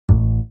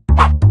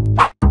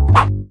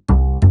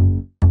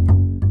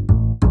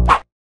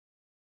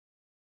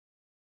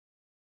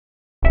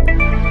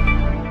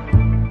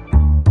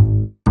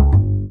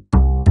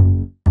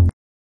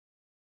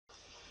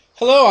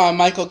Hello, I'm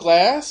Michael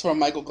Glass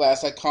from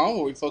michaelglass.com,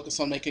 where we focus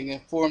on making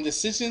informed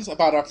decisions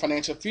about our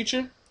financial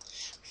future.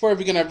 Before we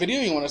begin our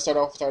video, you want to start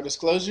off with our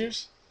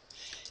disclosures.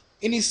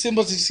 Any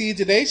symbols you see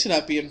today should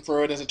not be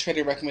inferred as a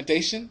trading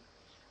recommendation.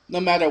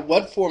 No matter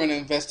what form of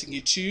investing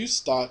you choose,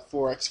 stock,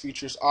 forex,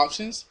 futures,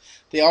 options,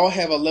 they all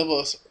have a level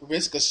of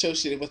risk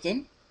associated with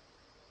them.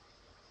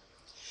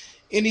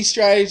 Any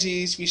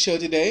strategies we show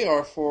today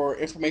are for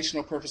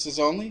informational purposes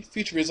only.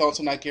 Future results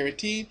are not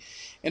guaranteed.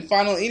 And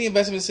finally, any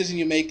investment decision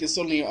you make is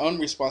solely your own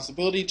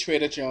responsibility.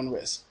 Trade at your own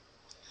risk.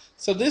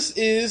 So this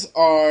is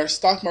our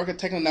stock market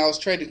technical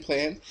analysis trading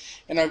plan.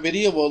 In our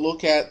video, we'll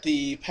look at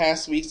the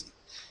past week's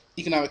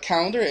economic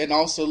calendar and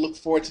also look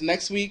forward to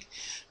next week.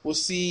 We'll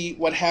see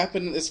what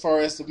happened as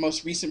far as the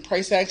most recent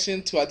price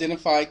action to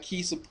identify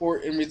key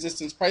support and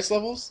resistance price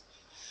levels.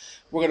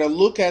 We're going to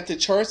look at the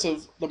charts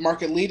of the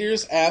market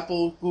leaders,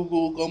 Apple,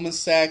 Google, Goldman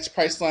Sachs,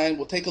 Priceline.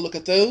 We'll take a look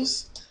at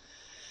those.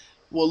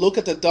 We'll look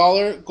at the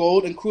dollar,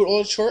 gold, and crude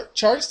oil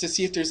charts to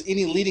see if there's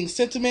any leading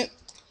sentiment.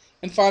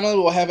 And finally,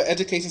 we'll have an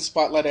education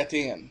spotlight at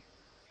the end.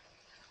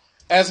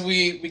 As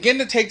we begin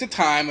to take the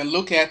time and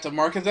look at the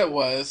market that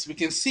was, we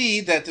can see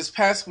that this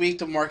past week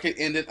the market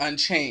ended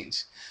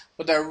unchanged.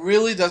 But that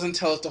really doesn't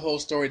tell us the whole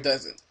story,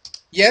 does it?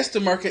 Yes, the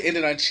market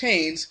ended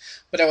unchanged,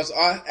 but that was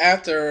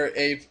after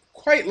a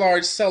quite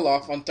large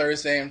sell-off on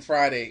Thursday and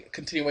Friday,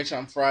 continuation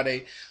on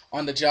Friday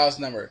on the jobs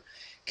number.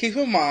 Keep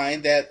in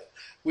mind that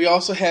we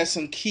also had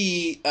some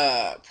key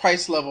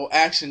price level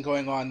action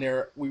going on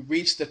there. We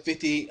reached the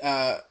 50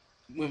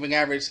 moving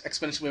average,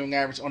 exponential moving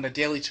average on the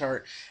daily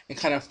chart and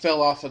kind of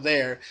fell off of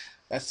there.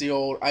 That's the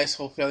old ice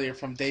hole failure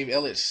from Dave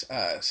Elliott's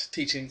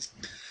teachings.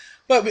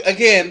 But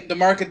again, the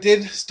market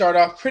did start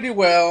off pretty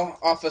well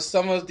off of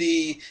some of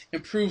the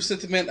improved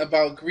sentiment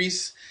about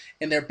Greece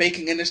in their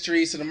baking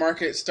industry, so the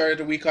market started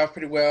the week off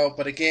pretty well.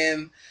 But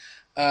again,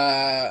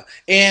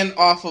 and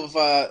off of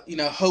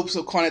hopes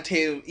of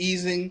quantitative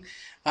easing,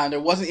 there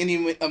wasn't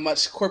any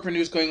much corporate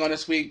news going on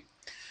this week.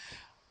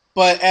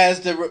 But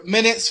as the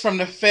minutes from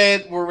the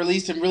Fed were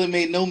released and really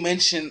made no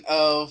mention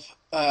of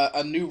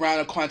a new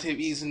round of quantitative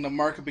easing, the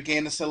market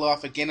began to sell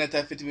off again at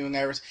that 50 moving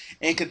average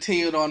and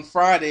continued on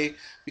Friday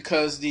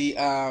because the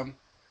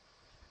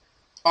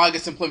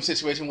August employment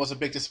situation was a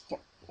big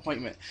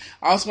disappointment.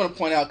 I also want to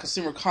point out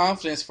consumer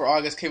confidence for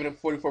August came in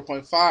at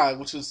 44.5,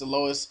 which was the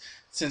lowest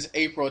since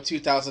April of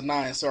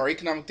 2009. So our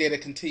economic data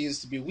continues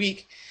to be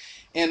weak,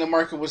 and the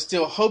market was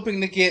still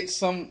hoping to get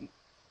some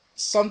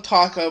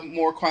talk of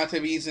more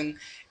quantitative easing,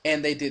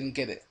 and they didn't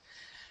get it.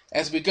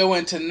 As we go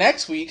into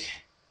next week,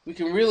 we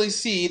can really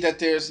see that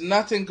there's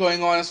nothing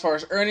going on as far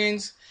as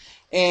earnings,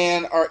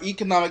 and our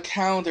economic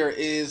calendar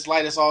is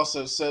light as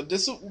also. So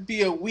this will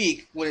be a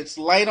week when it's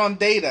light on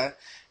data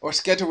or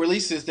scheduled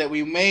releases that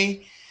we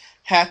may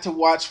have to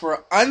watch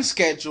for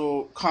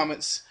unscheduled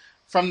comments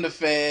from the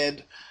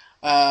Fed,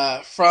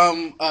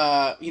 from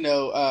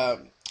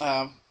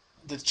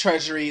the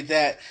Treasury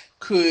that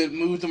could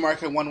move the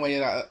market one way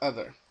or the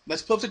other.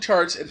 Let's pull up the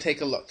charts and take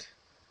a look.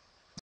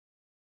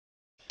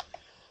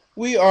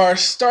 We are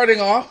starting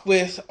off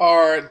with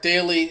our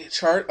daily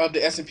chart of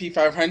the S&P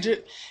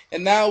 500,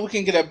 and now we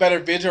can get a better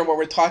visual of what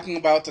we're talking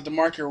about, that the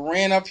market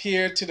ran up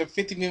here to the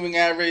 50 moving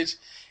average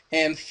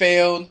and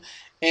failed.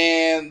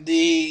 And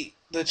the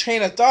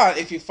train of thought,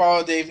 if you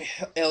follow Dave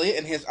Elliott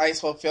and his ice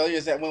hole failure,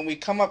 is that when we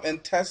come up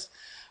and test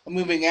a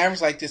moving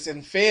average like this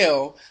and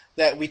fail,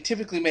 that we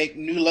typically make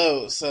new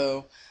lows.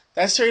 So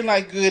that's certainly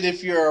not good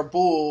if you're a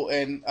bull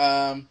and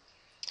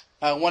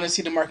want to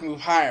see the market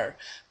move higher.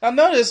 Now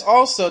notice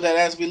also that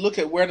as we look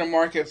at where the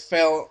market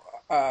fell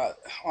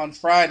on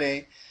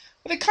Friday,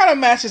 but it kind of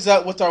matches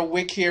up with our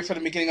wick here for the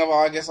beginning of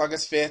August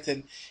 5th,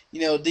 and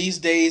these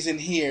days in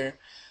here.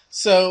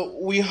 So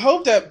we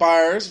hope that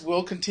buyers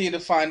will continue to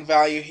find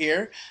value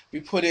here. We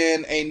put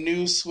in a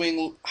new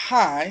swing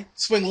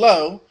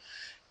low,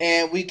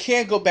 and we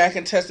can't go back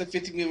and test the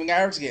 50 moving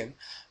average again.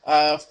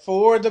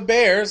 For the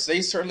bears,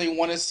 they certainly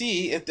want to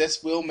see if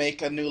this will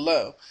make a new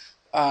low.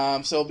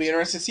 So it'll be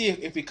interesting to see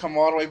if we come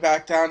all the way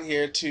back down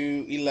here to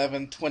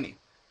 1120.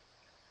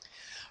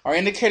 Our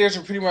indicators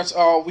are pretty much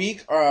all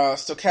weak.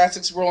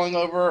 Stochastics rolling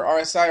over,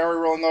 RSI already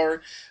rolling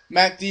over.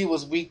 MACD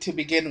was weak to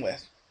begin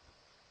with.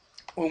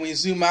 When we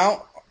zoom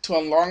out to a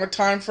longer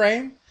time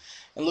frame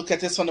and look at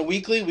this on the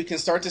weekly, we can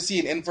start to see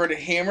an inverted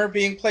hammer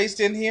being placed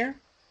in here.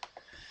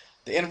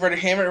 The inverted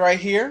hammer right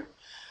here.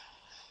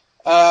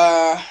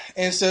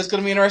 And so it's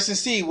going to be interesting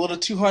to see, will the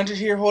 200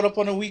 here hold up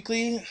on the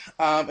weekly?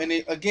 And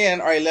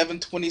again, our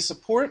 1120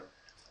 support.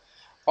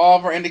 All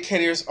of our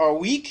indicators are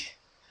weak.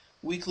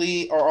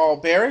 Weekly are all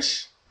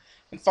bearish.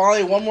 And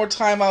finally, one more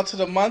time out to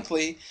the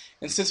monthly.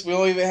 And since we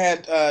only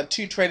had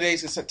 2 trade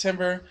days in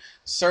September,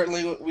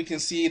 certainly we can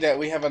see that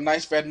we have a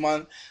nice red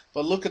month.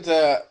 But look at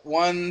the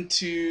 1,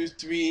 2,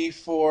 3,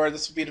 4.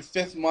 This will be the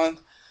 5th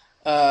month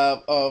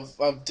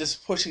of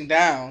just pushing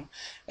down.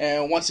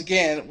 And once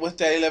again, with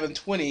that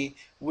 1120,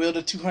 will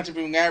the 200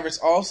 moving average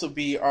also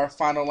be our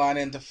final line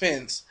in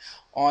defense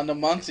on the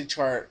monthly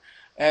chart,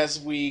 as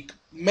we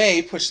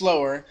may push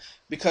lower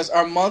because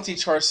our monthly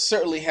charts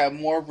certainly have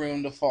more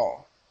room to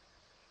fall.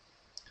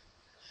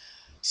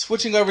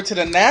 Switching over to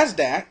the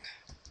NASDAQ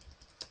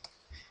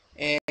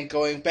and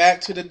going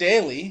back to the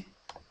daily,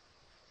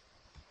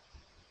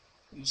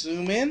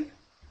 zoom in,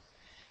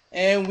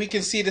 and we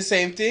can see the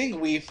same thing.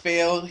 We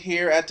failed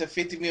here at the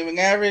 50 moving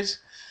average,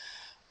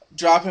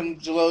 dropping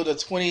below the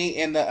 20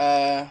 and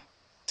the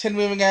 10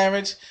 moving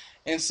average.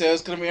 And so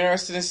it's going to be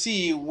interesting to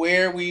see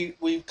where we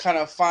kind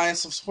of find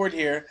some support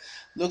here.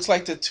 Looks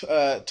like the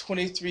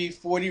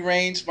 2340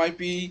 range might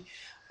be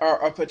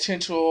our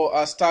potential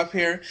stop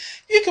here.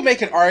 You can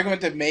make an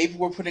argument that maybe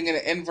we're putting in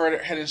an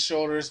inverted head and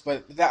shoulders,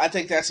 but I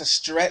think that's a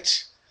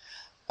stretch.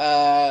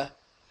 Again,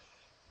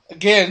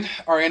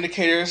 our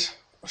indicators,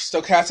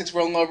 stochastics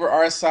rolling over,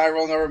 RSI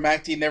rolling over,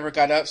 MACD never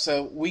got up.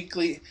 So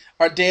weekly,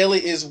 our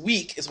daily is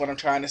weak, is what I'm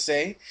trying to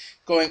say.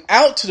 Going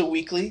out to the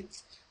weekly,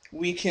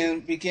 we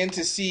can begin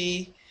to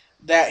see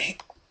that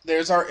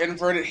there's our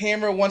inverted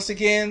hammer once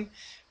again.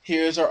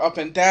 Here's our up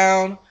and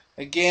down.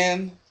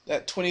 Again,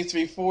 that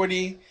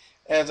 2340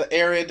 as an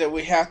area that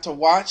we have to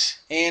watch,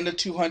 and the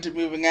 200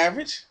 moving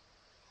average.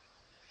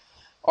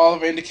 All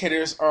of our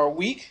indicators are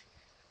weak,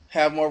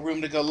 have more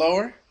room to go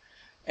lower.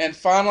 And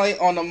finally,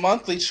 on the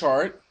monthly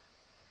chart,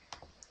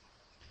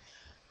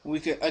 we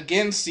can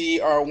again see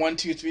our 1,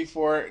 2, 3,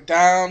 4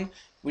 down.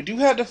 We do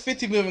have the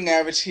 50 moving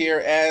average here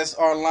as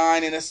our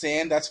line in the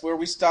sand. That's where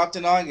we stopped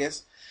in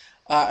August.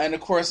 And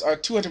of course, our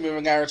 200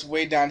 moving average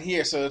way down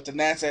here. So if the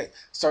NASDAQ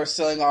starts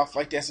selling off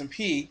like the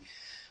S&P,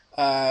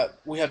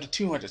 we have the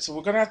 200. So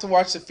we're going to have to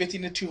watch the 50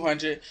 and the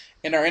 200.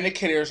 And our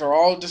indicators are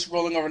all just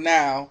rolling over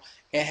now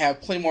and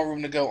have plenty more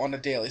room to go on the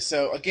daily.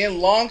 So again,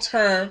 long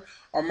term,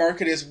 our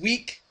market is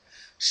weak.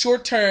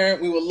 Short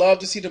term, we would love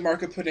to see the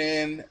market put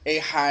in a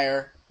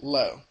higher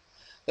low.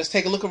 Let's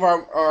take a look at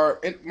our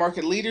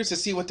market leaders to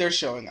see what they're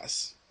showing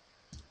us.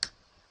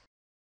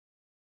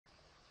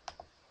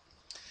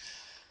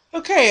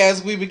 Okay,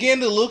 as we begin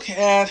to look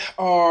at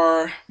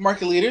our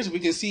market leaders, we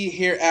can see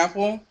here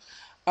Apple.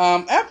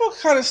 Apple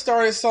kind of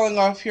started selling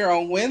off here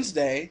on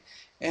Wednesday,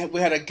 and we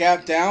had a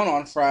gap down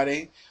on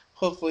Friday.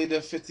 Hopefully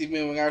the 50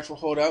 moving average will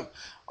hold up.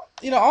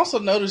 Also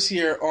notice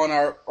here on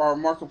our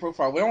market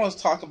profile, we don't want to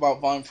talk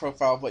about volume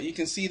profile, but you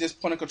can see this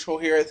point of control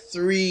here at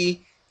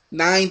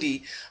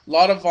 390. A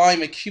lot of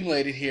volume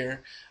accumulated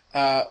here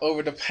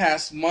over the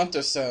past month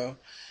or so.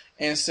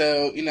 And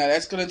so,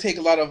 that's going to take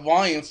a lot of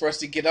volume for us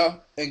to get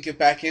up and get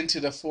back into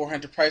the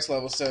 400 price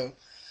level. So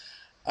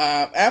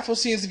Apple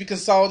seems to be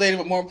consolidating,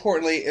 but more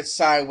importantly, it's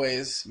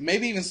sideways.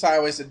 Maybe even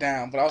sideways to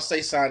down, but I'll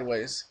say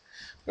sideways.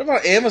 What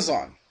about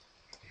Amazon?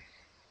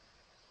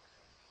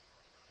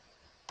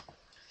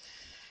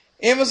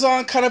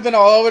 Amazon kind of been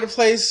all over the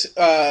place.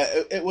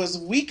 It was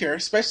weaker,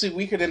 especially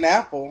weaker than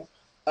Apple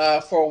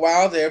for a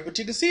while there. But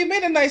you can see it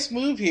made a nice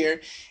move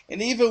here.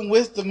 And even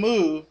with the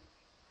move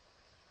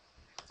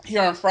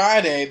here on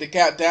Friday, the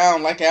gap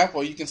down like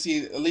Apple, you can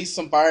see at least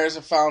some buyers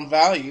have found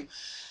value.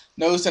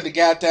 Notice that it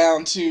got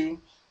down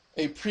to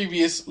a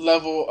previous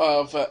level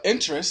of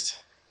interest,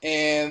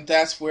 and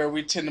that's where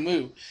we tend to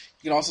move.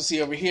 You can also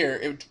see over here,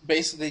 it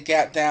basically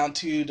got down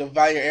to the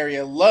value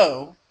area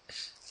low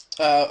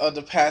of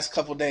the past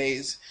couple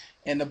days,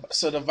 and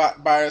so the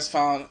buyers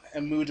found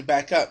and moved it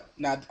back up.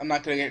 Now, I'm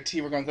not going to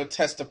guarantee we're going to go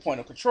test the point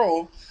of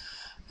control,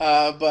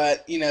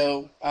 but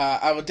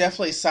I would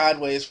definitely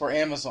sideways for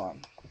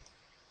Amazon.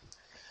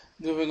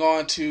 Moving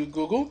on to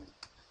Google.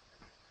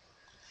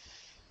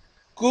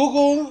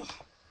 Google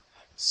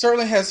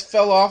certainly has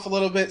fell off a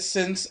little bit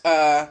since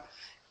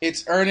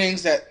its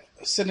earnings that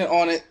sitting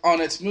on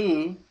its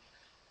move.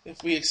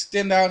 If we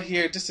extend out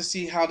here just to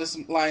see how this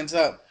lines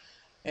up,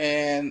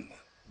 and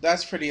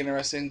that's pretty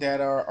interesting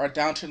that our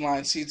downtrend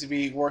line seems to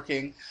be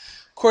working.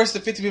 Of course, the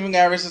 50 moving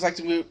average is like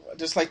to move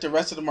just like the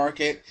rest of the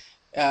market.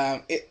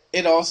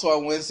 It also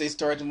on Wednesday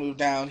started to move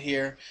down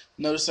here.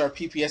 Notice our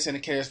PPS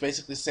indicator is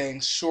basically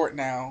saying short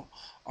now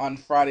on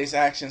Friday's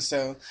action.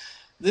 So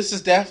this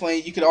is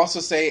definitely, you could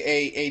also say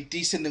a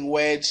descending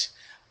wedge.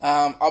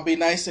 I'll be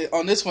nice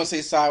on this one,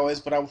 say sideways,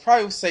 but I would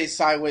probably say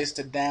sideways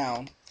to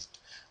down.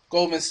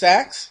 Goldman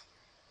Sachs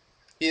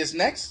is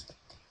next.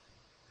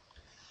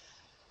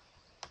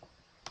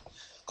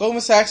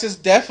 Goldman Sachs is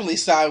definitely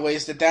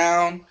sideways to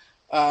down.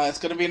 It's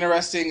going to be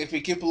interesting if we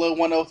get below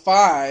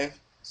 105.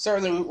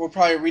 Certainly, we'll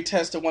probably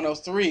retest to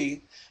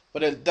 103,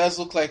 but it does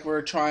look like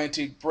we're trying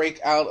to break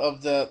out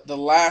of the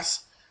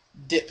last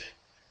dip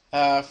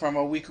from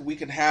a week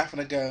and a half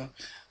ago.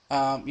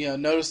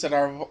 Notice that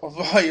our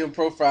volume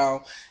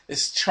profile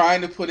is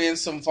trying to put in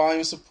some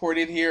volume support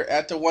in here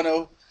at the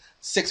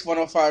 106,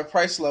 105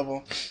 price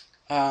level.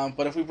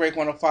 But if we break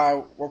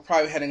 105, we're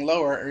probably heading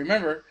lower. And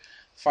remember,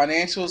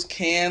 financials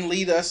can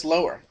lead us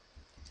lower.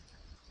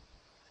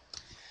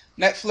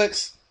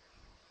 Netflix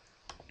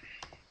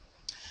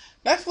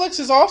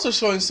is also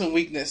showing some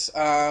weakness.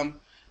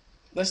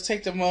 Let's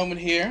take the moment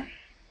here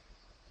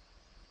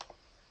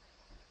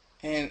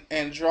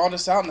and draw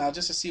this out now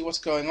just to see what's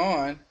going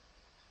on.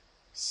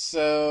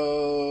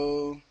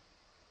 So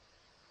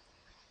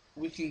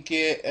we can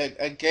get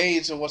a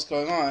gauge of what's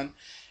going on.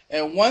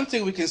 And one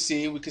thing we can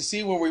see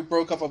where we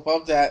broke up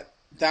above that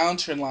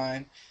downtrend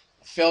line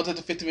failed at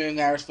the 50-moving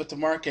average with the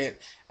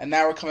market, and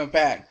now we're coming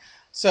back.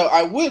 So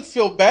I would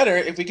feel better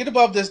if we get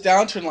above this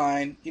downtrend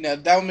line.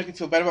 That would make me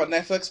feel better about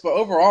Netflix. But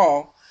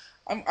overall,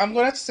 I'm going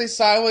to have to say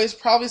sideways,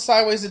 probably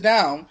sideways to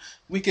down.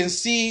 We can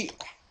see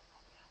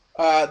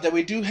that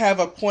we do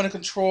have a point of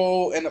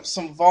control and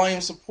some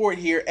volume support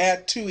here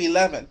at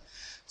 211.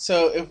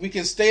 So if we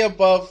can stay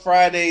above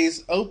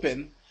Friday's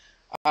open,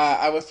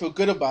 I would feel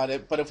good about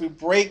it. But if we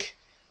break,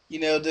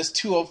 this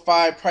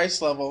 205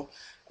 price level,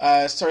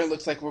 it certainly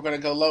looks like we're going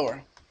to go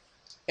lower.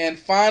 And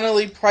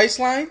finally, price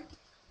line.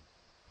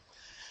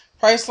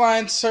 Price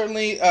line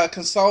certainly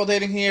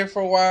consolidating here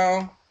for a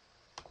while.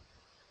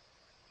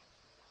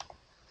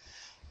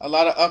 A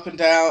lot of up and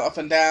down, up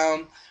and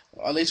down.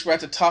 At least we're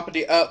at the top of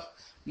the up.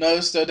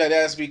 Notice though that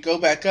as we go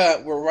back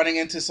up, we're running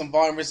into some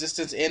volume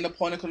resistance in the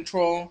point of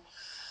control.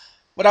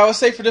 But I would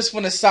say for this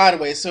one is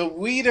sideways. So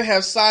we either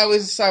have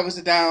sideways and sideways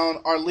to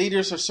down. Our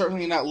leaders are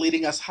certainly not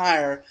leading us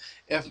higher.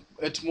 If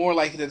it's more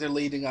likely that they're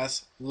leading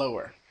us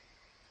lower.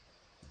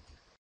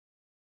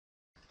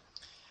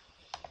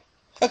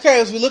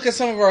 Okay, as we look at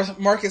some of our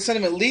market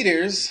sentiment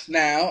leaders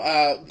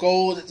now,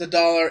 gold, the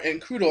dollar,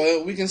 and crude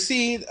oil, we can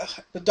see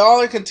the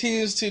dollar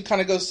continues to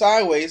kind of go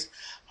sideways.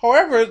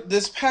 However,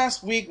 this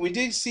past week we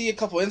did see a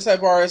couple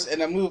inside bars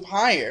and a move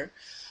higher.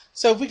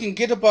 So if we can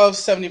get above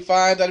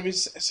 75, that would be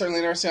certainly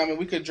interesting. I mean,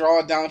 we could draw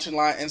a downtrend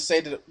line and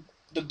say that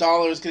the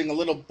dollar is getting a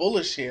little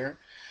bullish here.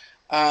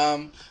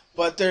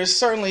 But there's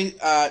certainly,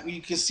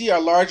 you can see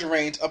our larger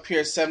range up here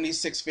at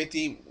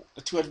 76.50,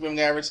 the 200-moving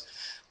average.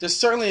 There's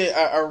certainly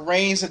a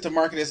range that the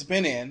market has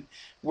been in.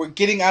 We're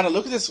getting out of,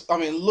 look at this,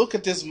 look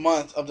at this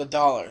month of the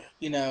dollar,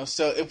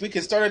 So if we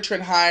can start a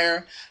trend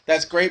higher,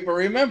 that's great. But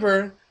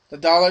remember, the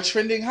dollar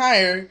trending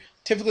higher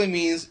typically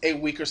means a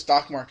weaker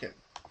stock market.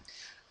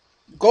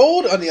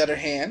 Gold, on the other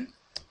hand,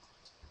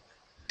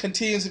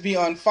 continues to be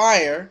on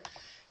fire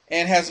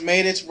and has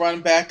made its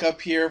run back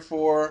up here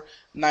for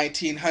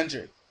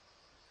 1900.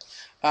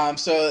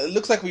 So it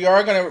looks like we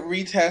are going to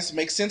retest. It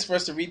makes sense for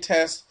us to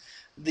retest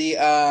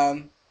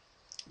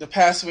the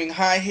past swing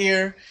high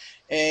here,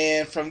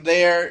 and from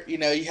there,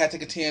 you have to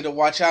continue to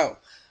watch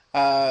out.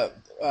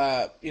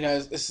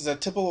 This is a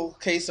typical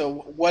case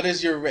of what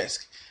is your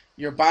risk?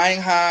 You're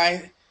buying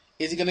high.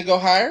 Is it going to go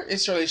higher? It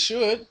certainly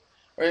should,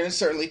 or it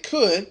certainly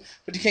could,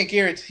 but you can't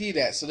guarantee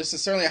that. So this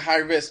is certainly a high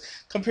risk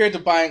compared to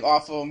buying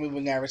off of a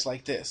moving average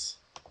like this.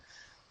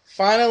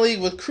 Finally,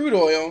 with crude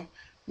oil,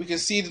 we can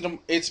see that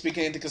it's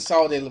beginning to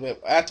consolidate a little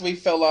bit. After we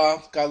fell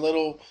off, got a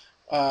little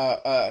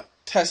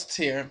tests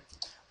here.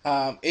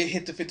 It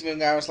hit the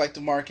 50-moving average like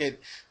the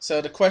market.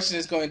 So the question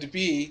is going to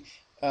be,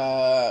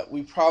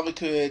 we probably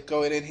could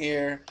go in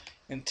here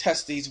and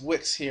test these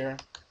wicks here,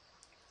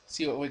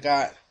 see what we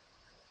got,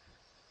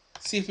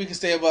 see if we can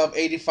stay above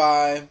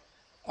 85,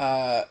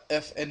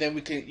 and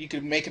then you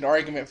could make an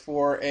argument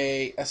for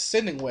a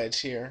ascending wedge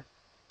here.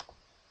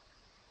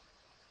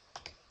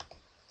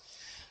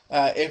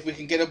 If we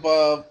can get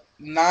above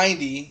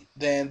 90,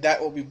 then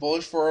that will be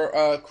bullish for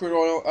crude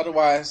oil.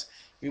 Otherwise,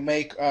 we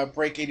may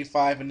break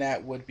 85, and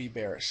that would be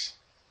bearish.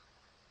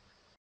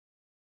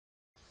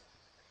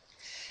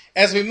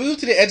 As we move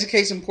to the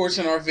education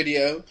portion of our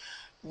video,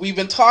 we've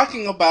been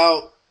talking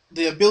about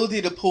the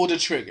ability to pull the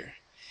trigger.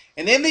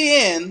 And in the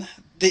end,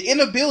 the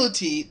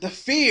inability, the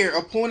fear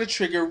of pulling the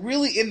trigger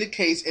really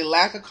indicates a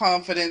lack of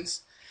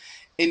confidence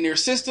in your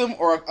system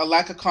or a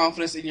lack of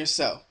confidence in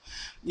yourself.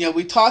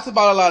 We talked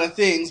about a lot of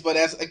things, but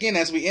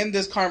as we end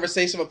this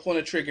conversation about pulling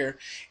a trigger,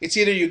 it's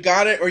either you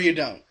got it or you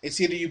don't. It's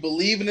either you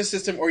believe in the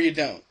system or you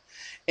don't.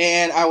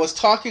 And I was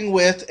talking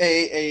with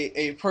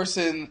a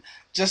person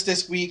just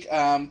this week.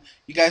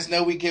 You guys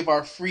know we give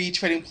our free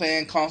trading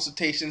plan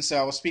consultation, so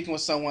I was speaking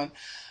with someone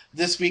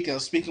this week. I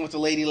was speaking with a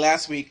lady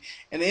last week.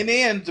 And in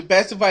the end, the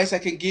best advice I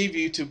can give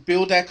you to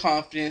build that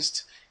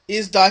confidence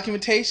is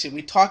documentation.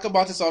 We talk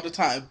about this all the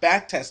time.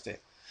 Backtest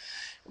it.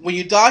 When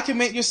you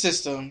document your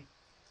system,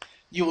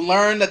 you'll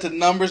learn that the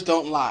numbers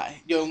don't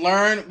lie. You'll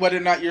learn whether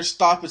or not your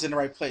stop is in the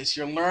right place.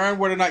 You'll learn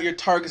whether or not your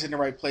target is in the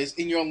right place.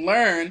 And you'll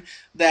learn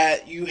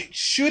that you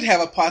should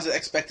have a positive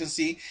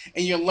expectancy.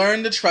 And you'll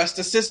learn to trust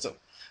the system.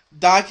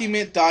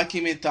 Document,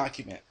 document,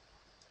 document.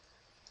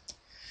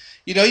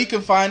 You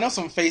can find us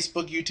on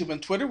Facebook, YouTube,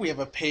 and Twitter. We have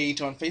a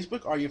page on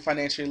Facebook, Are You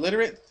Financially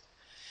Literate?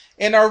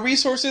 And our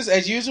resources,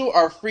 as usual,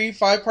 our free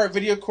 5-part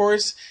video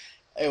course.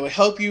 It will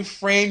help you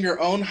frame your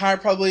own high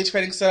probability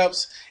trading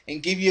setups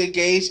and give you a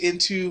gauge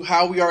into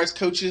how we are as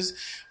coaches.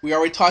 We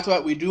already talked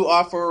about we do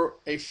offer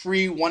a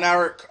free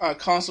 1-hour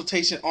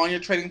consultation on your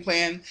trading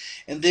plan.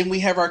 And then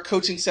we have our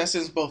coaching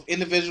sessions, both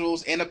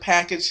individuals and a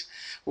package,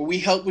 where we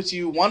help with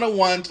you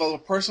one-on-one,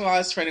 develop a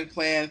personalized trading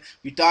plan.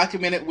 We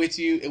document it with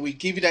you, and we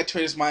give you that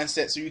trader's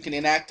mindset so you can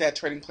enact that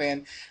trading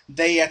plan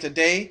day after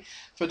day.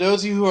 For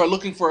those of you who are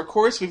looking for a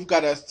course, we've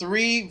got a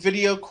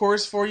 3-video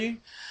course for you,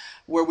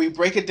 where we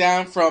break it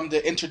down from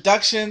the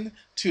introduction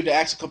to the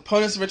actual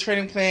components of a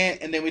trading plan,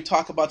 and then we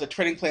talk about the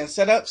trading plan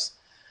setups.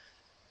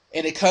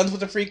 And it comes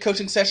with a free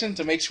coaching session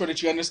to make sure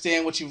that you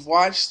understand what you've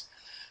watched.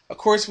 Of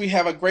course, we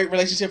have a great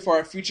relationship for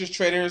our futures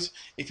traders.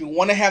 If you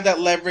want to have that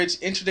leverage,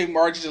 intraday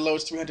margin as low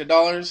as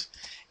 $300,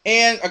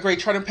 and a great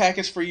charting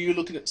package for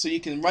you, so you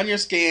can run your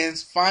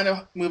scans,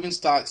 find moving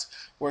stocks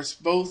where it's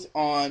both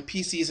on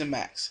PCs and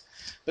Macs.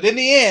 But in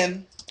the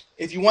end,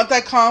 if you want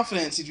that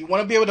confidence, if you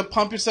want to be able to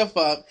pump yourself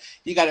up,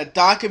 you got to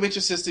document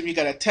your system, you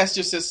got to test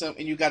your system,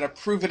 and you got to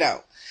prove it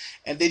out.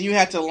 And then you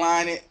have to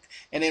align it,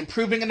 and in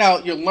proving it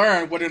out, you'll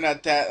learn whether or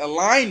not that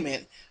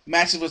alignment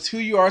matches with who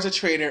you are as a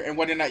trader and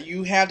whether or not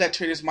you have that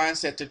trader's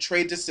mindset to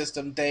trade the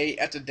system day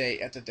after day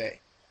after day.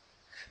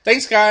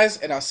 Thanks, guys,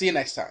 and I'll see you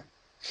next time.